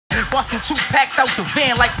busting 2 packs out the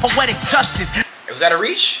van like poetic justice. Was that a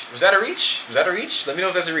reach? Was that a reach? Was that a reach? Let me know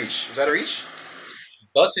if that's a reach. Was that a reach?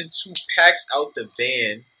 Busting 2 packs out the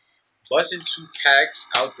van. Busting 2 packs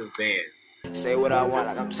out the van. Say what I want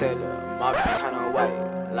like I'm Taylor. My kind of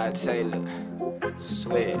white like Taylor.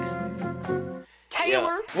 Swear.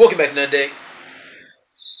 Taylor. Welcome back to another day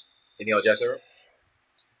in the Elajas era.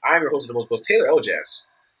 I'm your host of the most post, Taylor Elajas.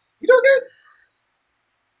 You doing good?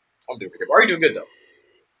 I'm doing good. Are you doing good though?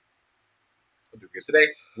 I'm doing good. Today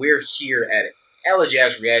we're here at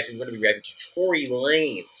Elajas Reacting. We're going to be reacting to Tory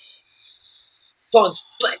Lanez. Fun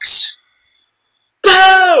Flex. Boom! You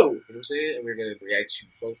know what I'm saying? And we're going to react to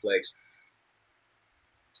Fun Flex,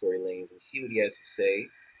 Tory Lanez, and see what he has to say.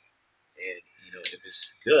 And, you know, if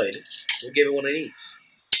it's good, we'll give it one of these.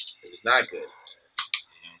 If it's not good,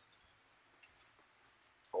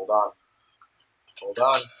 hold on. Hold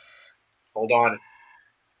on. Hold on.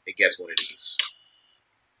 It gets one of these.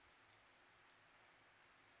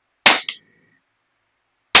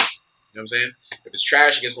 You know what I'm saying? If it's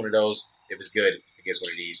trash, it gets one of those. If it's good, it gets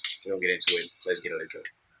one of these. We don't get into it. Let's get it good.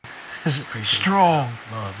 Strong.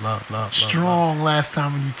 Love. Strong last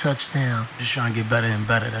time when you touched down. Just trying to get better and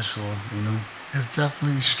better, that's all, you know? It's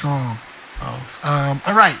definitely strong.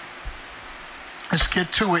 All right. Let's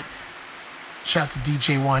get to it. Shout out to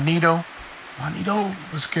DJ Juanito.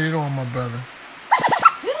 Let's get it on, my brother.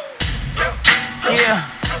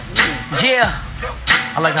 Yeah.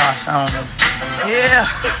 I like how I sound. Yeah.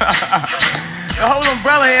 The whole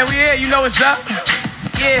umbrella here, we here, you know what's up?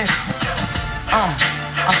 Yeah.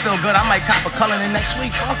 I feel good. I might cop a color in next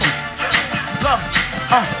week. Welcome. Look,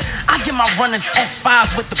 I get my runners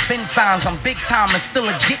S5s with the bin signs. I'm big time and still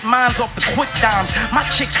a get mines off the quick dimes. My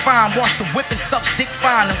chick's fine, wash the whip and suck dick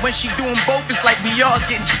fine. And when she doing both, it's like we all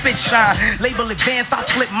getting spit shine. Label advance, I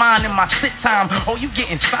flip mine in my sit time. Oh, you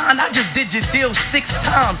getting signed? I just did your deal 6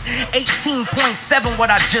 times. 18.7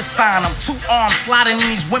 what I just signed. I'm 2 arms sliding in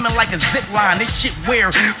these women like a zip line. This shit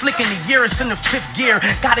weird. Flicking the year, it's in the 5th gear.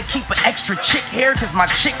 Gotta keep an extra chick hair, cause my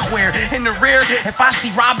chick queer. In the rear, if I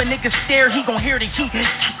see Robin nigga stare, he gon' hear the heat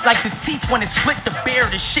like the teeth when it split the bear.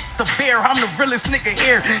 The shit severe, I'm the realest nigga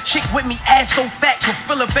here. Chick with me, ass so fat, could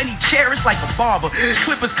fill up any chair. It's like a barber.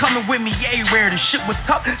 Clippers coming with me, yay rare. The shit was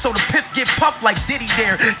tough, so the pip get puffed like Diddy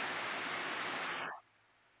there. Get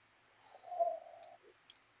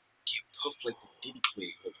puffed like the Diddy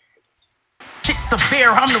wig. Chick severe,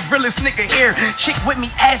 I'm the realest nigga here. Chick with me,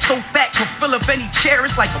 ass so fat, could fill up any chair.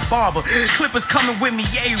 It's like a barber. Clippers coming with me,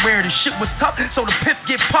 yay rare. The shit was tough, so the pip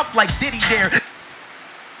get puffed like Diddy there.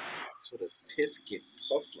 So the piff get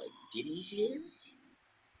puffed like Diddy here?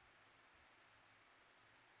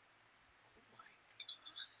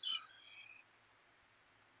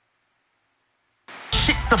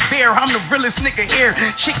 Shit severe, I'm the realest nigga here.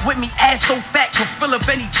 Chick with me, ass so fat, could fill up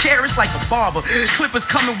any chair. It's like a barber. Clippers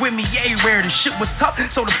coming with me, yay rare. The shit was tough,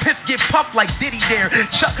 so the pip get puffed like Diddy there.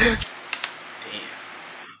 Damn.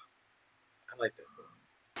 I like that.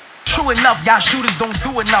 True enough, y'all shooters don't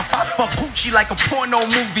do enough. I fuck Gucci like a porno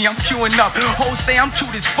movie, I'm queuing up. Hoes say I'm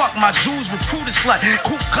cute as fuck, my jewels recruit a slut.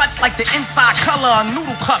 Cool cuts like the inside color of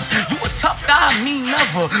noodle cups. You a tough guy, me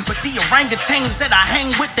never. But the orangutans that I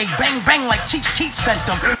hang with, they bang bang like Chief Keef sent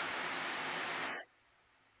them. I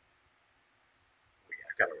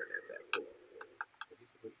gotta run that back.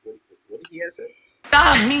 What did he answer?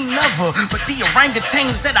 Me never, but the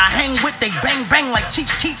orangutans that I hang with, they bang bang like Chief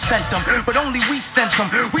Keef sent them. But only we sent them.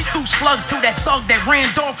 We threw slugs to that thug that ran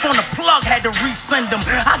off on the plug, had to resend them.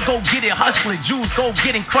 I go get it hustling, Jews go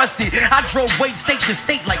get encrusted. I drove weight state to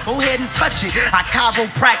state like go ahead and touch it. I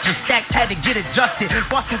chiropractor stacks had to get adjusted.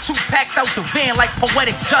 Busting 2 packs out the van like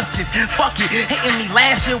poetic justice. Fuck it, hitting me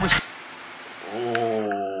last year was.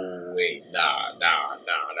 Oh wait, nah.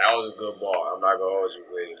 That was a good ball. I'm not gonna hold you.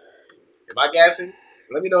 Wait. Am I guessing?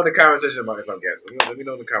 Let me know in the comment section if I'm guessing. Let me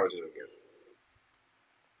know in the comment section if I'm guessing.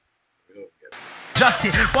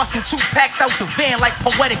 Justin, busting 2 packs out the van like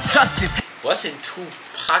poetic justice. Busting 2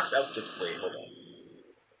 packs out the. Wait, hold on.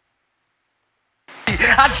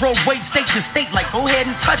 I drove weight state to state like go ahead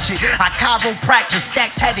and touch it. I chiropractor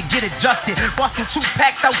stacks had to get adjusted. Busting 2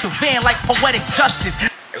 packs out the van like poetic justice.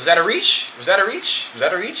 Was that a reach? Was that a reach? Was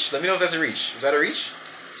that a reach? Let me know if that's a reach. Was that a reach?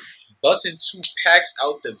 Busting 2 packs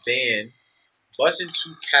out the van. Busting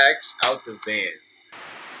 2 packs out the van.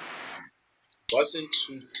 Busting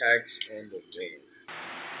 2 packs on the van.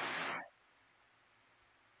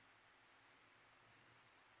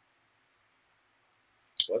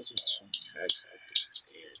 Busting 2 packs out the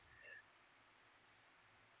van.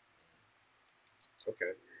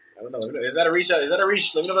 Okay. I don't know. Is that a reach? Is that a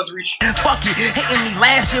reach? Let me know if that's a reach. Fuck you. Hating me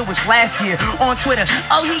last year was last year. On Twitter,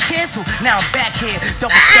 oh, he canceled. Now I'm back here.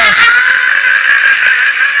 Double stack.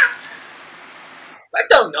 I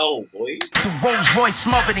don't know, boy. The Rolls Royce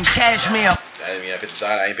smothered in cashmere. I didn't mean I picked a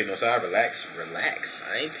side. I ain't pick no side. Relax. Relax.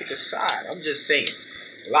 I ain't pick a side. I'm just saying.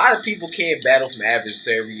 A lot of people can't battle from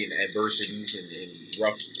adversary and adversities and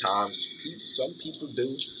rough times. Some people do.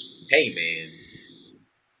 Hey, man.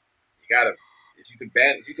 You gotta...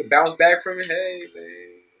 If you can bounce back from it, hey,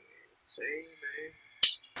 man. Same, man.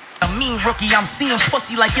 A mean rookie, I'm seeing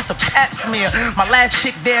pussy like it's a pap smear. My last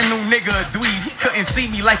chick there knew nigga a dweeb. He couldn't see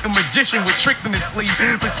me like a magician with tricks in his sleeve.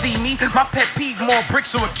 But see me, my pet peeve, more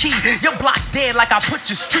bricks or a key. Your block dead like I put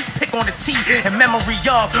your street pick on the T. In memory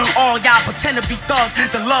of all y'all pretend to be thugs.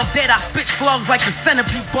 The love dead, I spit slugs like the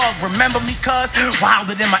centipede bug. Remember me, cuz?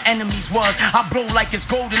 Wilder than my enemies was. I blow like it's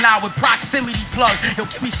golden eye with proximity plugs. Yo,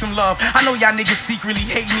 give me some love. I know y'all niggas secretly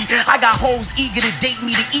hate me. I got hoes eager to date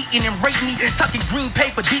me, to eatin' and rape me. Tucking green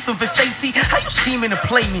paper deep in Versace. How you scheming to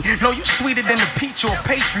play me? No, you sweeter than a peach or a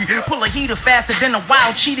pastry. Pull a heater faster than a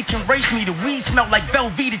wild cheetah can race me. The weed smelled like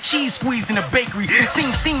Velveeta cheese squeeze in a bakery.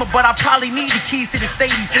 Seen SEMA, but I probably need the keys to the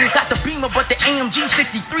Sadies. Got the Beamer, but the AMG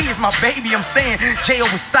 63 is my baby. I'm saying J.O.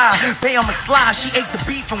 was side, Bay on my slide. She ate the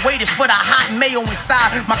beef and waited for the hot mayo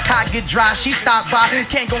inside. My car get dry, she stopped by,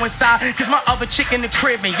 can't go inside, cause my other chick in the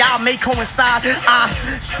crib and y'all may coincide. I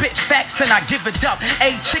spit facts and I give it up.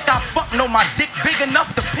 Hey, chick I fuck know my dick big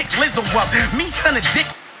enough to pick Lizzo up. Me son of dick.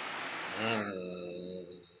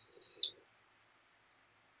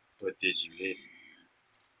 But did you hit it?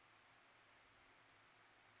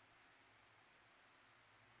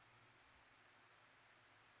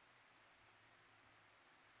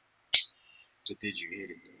 But did you hit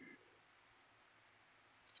it?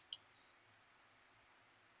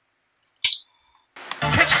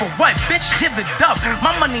 Pick for what, bitch? Give it up.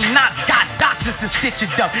 My money knots got doctors to stitch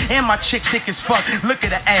it up. And my chick thick as fuck. Look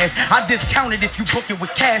at her ass. I discount it if you book it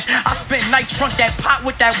with cash. I spend nights front that pot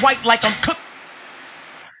with that white like I'm cooked.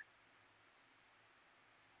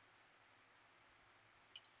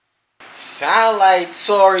 Sound like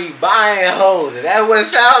Tory buying hoes. Is that what it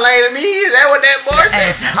sound like to me? Is that what that boy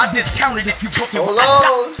said? I discounted if you book it. Hold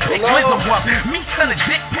on. Pick Lizzo up. Me send a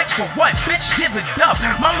dick pic for what? Bitch, give it up.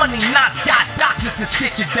 My money knots got doctors to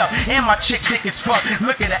stitch it up. And my chick thick as fuck.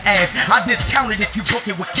 Look at her ass. I discounted if you book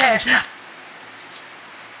it with cash.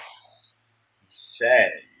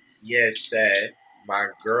 Sad. Yes, sad. My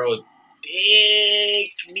girl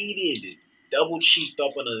dick needed. Double cheeked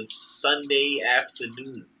up on a Sunday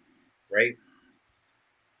afternoon. Right?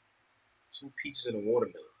 2 peaches and a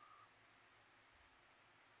watermelon.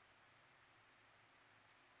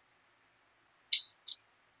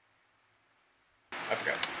 I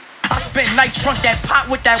forgot. I spent nights front that pot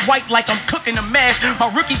with that white like I'm cooking a mash.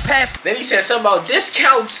 My rookie pass. Then he said something about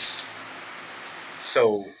discounts.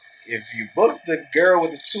 So, if you book the girl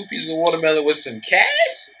with the 2 pieces of watermelon with some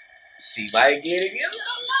cash, she might get it.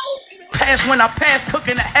 Pass when I pass,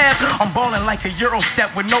 cooking a half. I'm balling like a Euro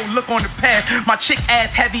step with no look on the pass. My chick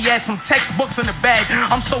ass heavy as some textbooks in the bag.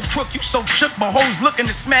 I'm so crook, you so shook, but hoes looking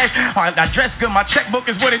to smash. I dress good, my checkbook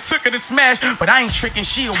is what it took her to smash. But I ain't tricking,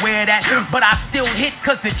 she aware of that. But I still hit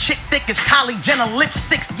cause the chick thick as Kylie Jenner lips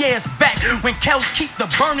 6 years back. When Kels keep the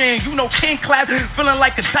burner and you know King clap. Feeling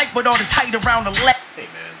like a dyke with all this height around the left. Hey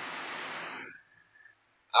man,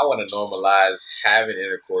 I want to normalize having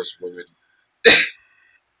intercourse with women.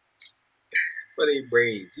 For their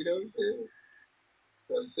braids, you know what I'm saying? You know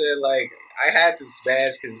what I'm saying? Like, I had to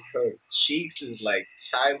smash because her cheeks is like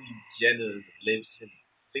Kylie Jenner's lips in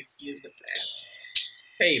 6 years in the past.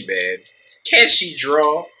 Hey, man. Can she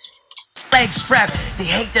draw? Leg strap, they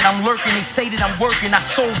hate that I'm lurking, they say that I'm working. I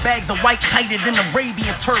sold bags of white tighter than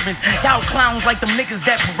Arabian turbans. Y'all clowns like them niggas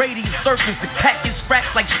that parading surface. The pack is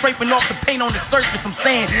scratched like scraping off the paint on the surface. I'm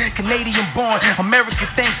saying, Canadian born, American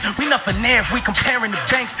thanks. We nothing there if we comparing the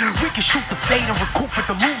banks. We can shoot the fade and recoup it.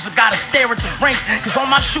 The loser gotta stare at the ranks. Cause all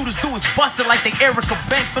my shooters do is bust it like they Erica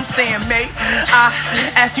Banks. I'm saying, mate, I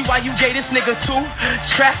ask you why you gave this nigga 2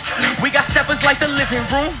 straps. We got steppers like the living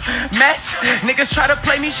room mess. Niggas try to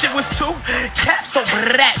play me, shit was 2 caps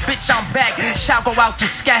over that, bitch, I'm back. Shout go out to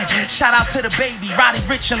Scat. Shout out to the baby, Roddy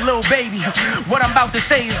Rich and Lil Baby. What I'm about to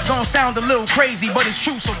say is gonna sound a little crazy, but it's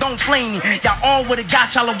true, so don't flame me. Y'all all would've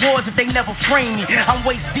got y'all awards if they never framed me. I'm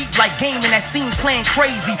waist deep like gaming, that scene playing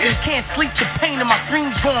crazy. Can't sleep, the pain in my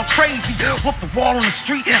dreams going crazy. Whoop the wall on the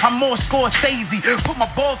street, I'm more Scorsese. Put my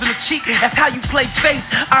balls in the cheek, that's how you play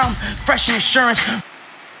face. I'm fresh insurance.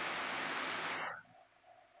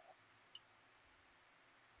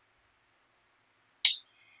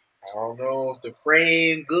 I don't know if the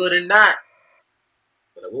frame good or not,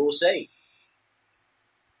 but will say,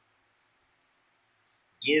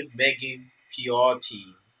 give Megan PR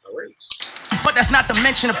team a raise. But that's not to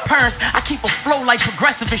mention appearance. I keep a flow like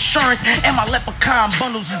Progressive Insurance, and my leprechaun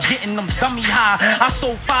bundles is getting them dummy high. I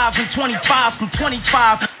sold 5s and 25s from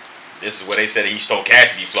 25. This is where they said he stole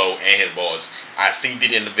Cassidy flow and his balls. I seen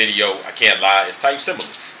it in the video. I can't lie. It's type similar.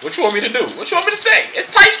 What you want me to do? What you want me to say? It's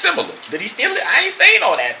type similar. Did he steal it? I ain't saying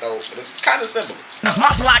all that though, but it's kind of similar. My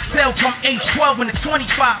block sell from age 12 into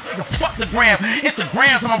 25. The fuck the gram.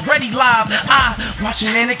 Instagrams, I'm already live. I watching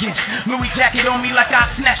mannequins. Louis jacket on me like I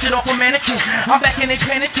snatched it off a mannequin. I'm back in it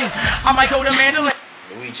panicking. I might go to Mandolin.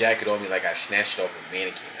 Louis jacket on me like I snatched it off a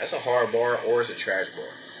mannequin. That's a hard bar or it's a trash bar.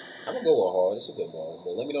 I'm gonna go with hard. It's a good bar.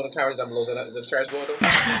 But let me know in the comments down below. Is that a trash bar though?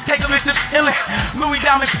 Take a bitch to illin'. Louis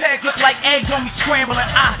diamond pegs look like eggs on me scrambling.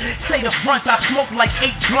 I say the fronts, I smoke like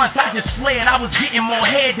 8 blunts. I just flared, I was getting more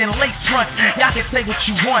head than lace fronts. Y'all can say what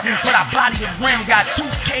you want, but I body the rim. Got 2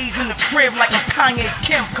 K's in the crib like I'm Kanye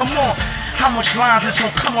Kim. Come on, how much lines is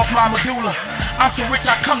gonna come off my medulla? I'm so rich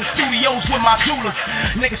I come to studios with my jewelers.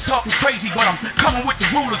 Niggas talking crazy, but I'm coming with the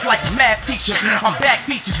rulers like a math teacher. I'm back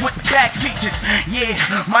features with the back features. Yeah,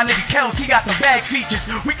 my nigga Kels, he got the bag features.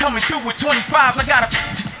 We coming through with 25s. I got a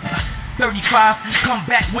 35. Come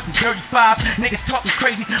back with the 35s. Niggas talking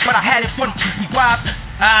crazy, but I had it for them wives.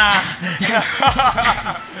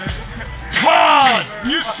 Hard!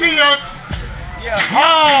 You see us? Yeah.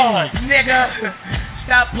 Hard! Nigga,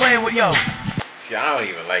 stop playing with yo. See, I don't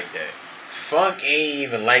even like that. Funk ain't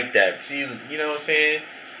even like that. See, you know what I'm saying?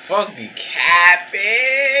 Funk be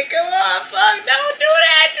capping. Come on, Funk. Don't do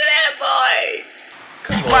that to that boy.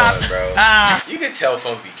 Come on, bro. You can tell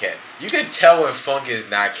Funk be capping. You can tell when Funk is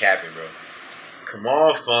not capping, bro. Come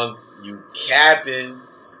on, Funk. You capping.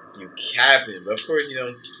 You capping. But of course, you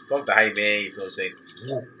know, Funk the hype man. You feel what I'm saying?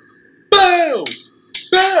 Boom. Boom.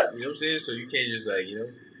 You know what I'm saying? So you can't just like, you know.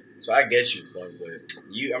 So I get you, Funk, but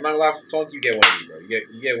I'm not gonna lie, Funk, you get one of these, bro. You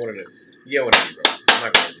get one of them. You get one of these, bro. I'm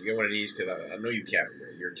not gonna. You get one of these because I know you capping, bro.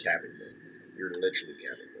 You're capping, bro. You're literally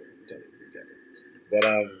capping, bro. I'm telling you, you're capping. But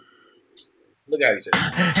look how he said it.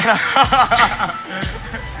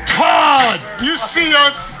 Hard! You see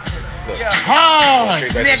us? Look, hard!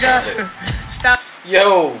 Nigga, stop.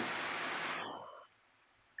 Yo.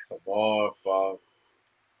 Come on, Funk.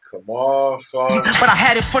 Come on, Funk. But I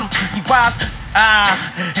had it for them wives.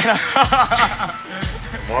 Come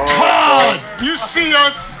on, hard! Funk. You see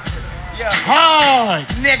us? Yeah. Hard!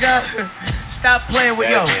 Nigga, stop playing with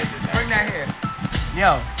yo. That Bring that here.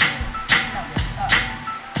 Yo.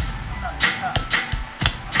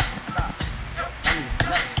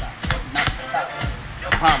 I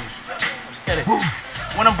promise you. Let's get it.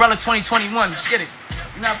 One Umbrella 2021. Let's get it.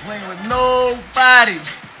 You're not playing with nobody.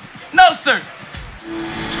 No, sir.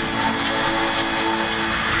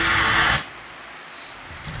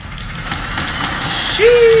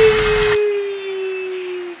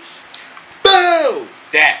 Boom!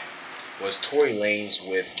 That was Tory Lanez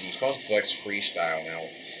with the Funk Flex freestyle. Now,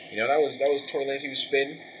 you know that was Tory Lanez. He was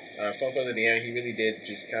spitting. Funk Flex at the end, he really did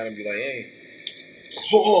just kind of be like, "Hey,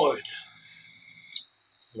 Lord,"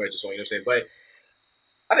 like just you know what I'm saying. But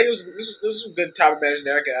I think it was some good topic matters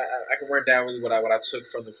there. I can run down really what I took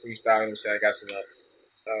from the freestyle. You know what I'm saying? I got some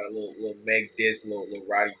little Meg Diss, little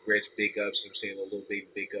Roddy Rich big ups. You know what I'm saying? Little baby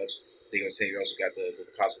big ups. Big up saying we also got the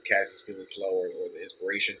possible Cassidy stealing flow or the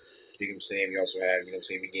inspiration. Big up saying we also have, you know what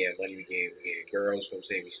I'm saying, we getting money, we getting girls. You know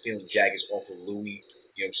what I'm saying? We stealing jackets off of Louis.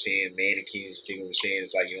 You know what I'm saying? Mannequins. You know what I'm saying?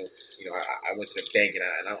 It's like, I went to the bank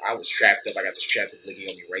and I was strapped up. I got the strap of blicky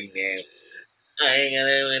on me right now. I ain't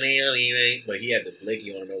got no money on me, right? But he had the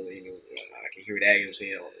blicky on him. I can hear that. You know what I'm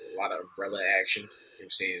saying? A lot of umbrella action. You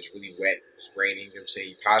know what I'm saying? It's really wet. It's raining. You know what I'm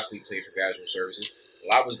saying? He possibly played for casual services.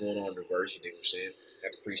 A lot was going on in the verse. You know what I'm saying?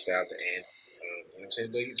 Got the freestyle at the end. You know what I'm saying?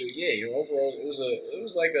 But yeah, overall, it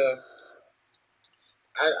was like a.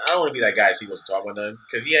 I don't want to be that guy. So he wasn't talking about nothing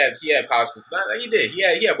because he had possible. He did. He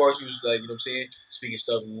had bars. He was like, you know what I'm saying, speaking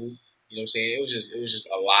stuff. You know what I'm saying? It was just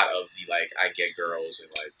a lot of the like I get girls and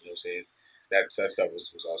like you know what I'm saying. That stuff was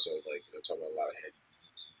also like talking about a lot of heady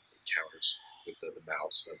encounters with the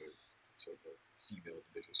mouths for the female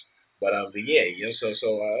individuals. But yeah, so it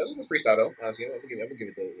was a good freestyle though. Honestly, I'm gonna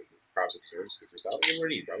give it the props it deserves. Good freestyle. I'm gonna give it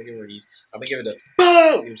one of these. Bro. I'm gonna give it one of these. I'm gonna give it a boom. You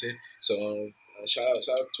know what I'm saying? So shout out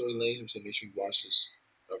to Tory Lanez. I'm saying make sure you watch this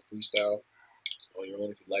freestyle on your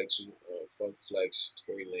own if you'd like to. Funk Flex,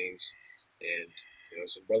 Tory Lanez, and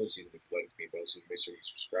some Brother Season if you'd like to be Brother Season. Make sure you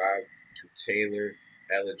subscribe to Taylor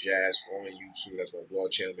Elajas on YouTube. That's my blog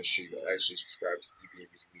channel. Make sure you actually subscribe to EBN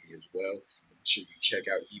Music Media as well. Make sure you check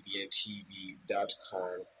out ebntv.com. You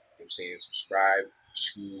know what I'm saying? Subscribe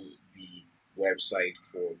to the website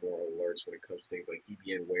for more alerts when it comes to things like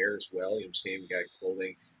EBN wear as well. You know what I'm saying? We got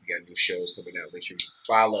clothing, we got new shows coming out. Make sure you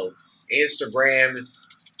follow Instagram.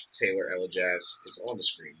 Taylor Elajas is on the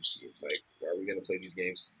screen. You see it. Like, are we gonna play these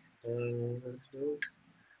games? No.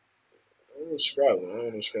 I don't know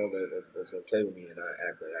Scrub that's gonna play with me and I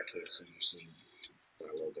act like I can't see you seeing my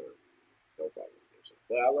logo. Go follow me.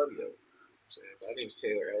 But I love you though. I'm saying my name is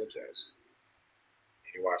Taylor Elajas.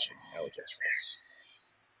 And you're watching Elajas Reacts.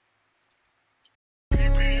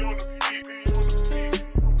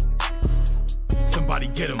 Somebody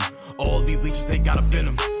get him. All these leeches, they got up in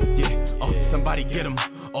them. Yeah, somebody get him.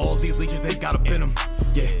 All these leeches, they got up in them.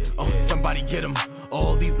 Yeah, somebody get him.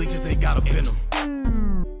 All these leeches, they got up in them.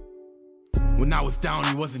 When I was down,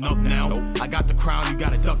 you wasn't up now. I got the crown, you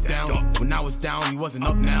gotta duck down. When I was down, you wasn't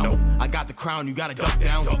up now. I got the crown, you gotta duck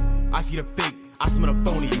down. I see the fake, I smell the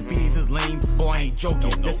phony. Beanies is lame, boy, I ain't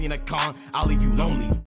joking. This ain't a con, I'll leave you lonely.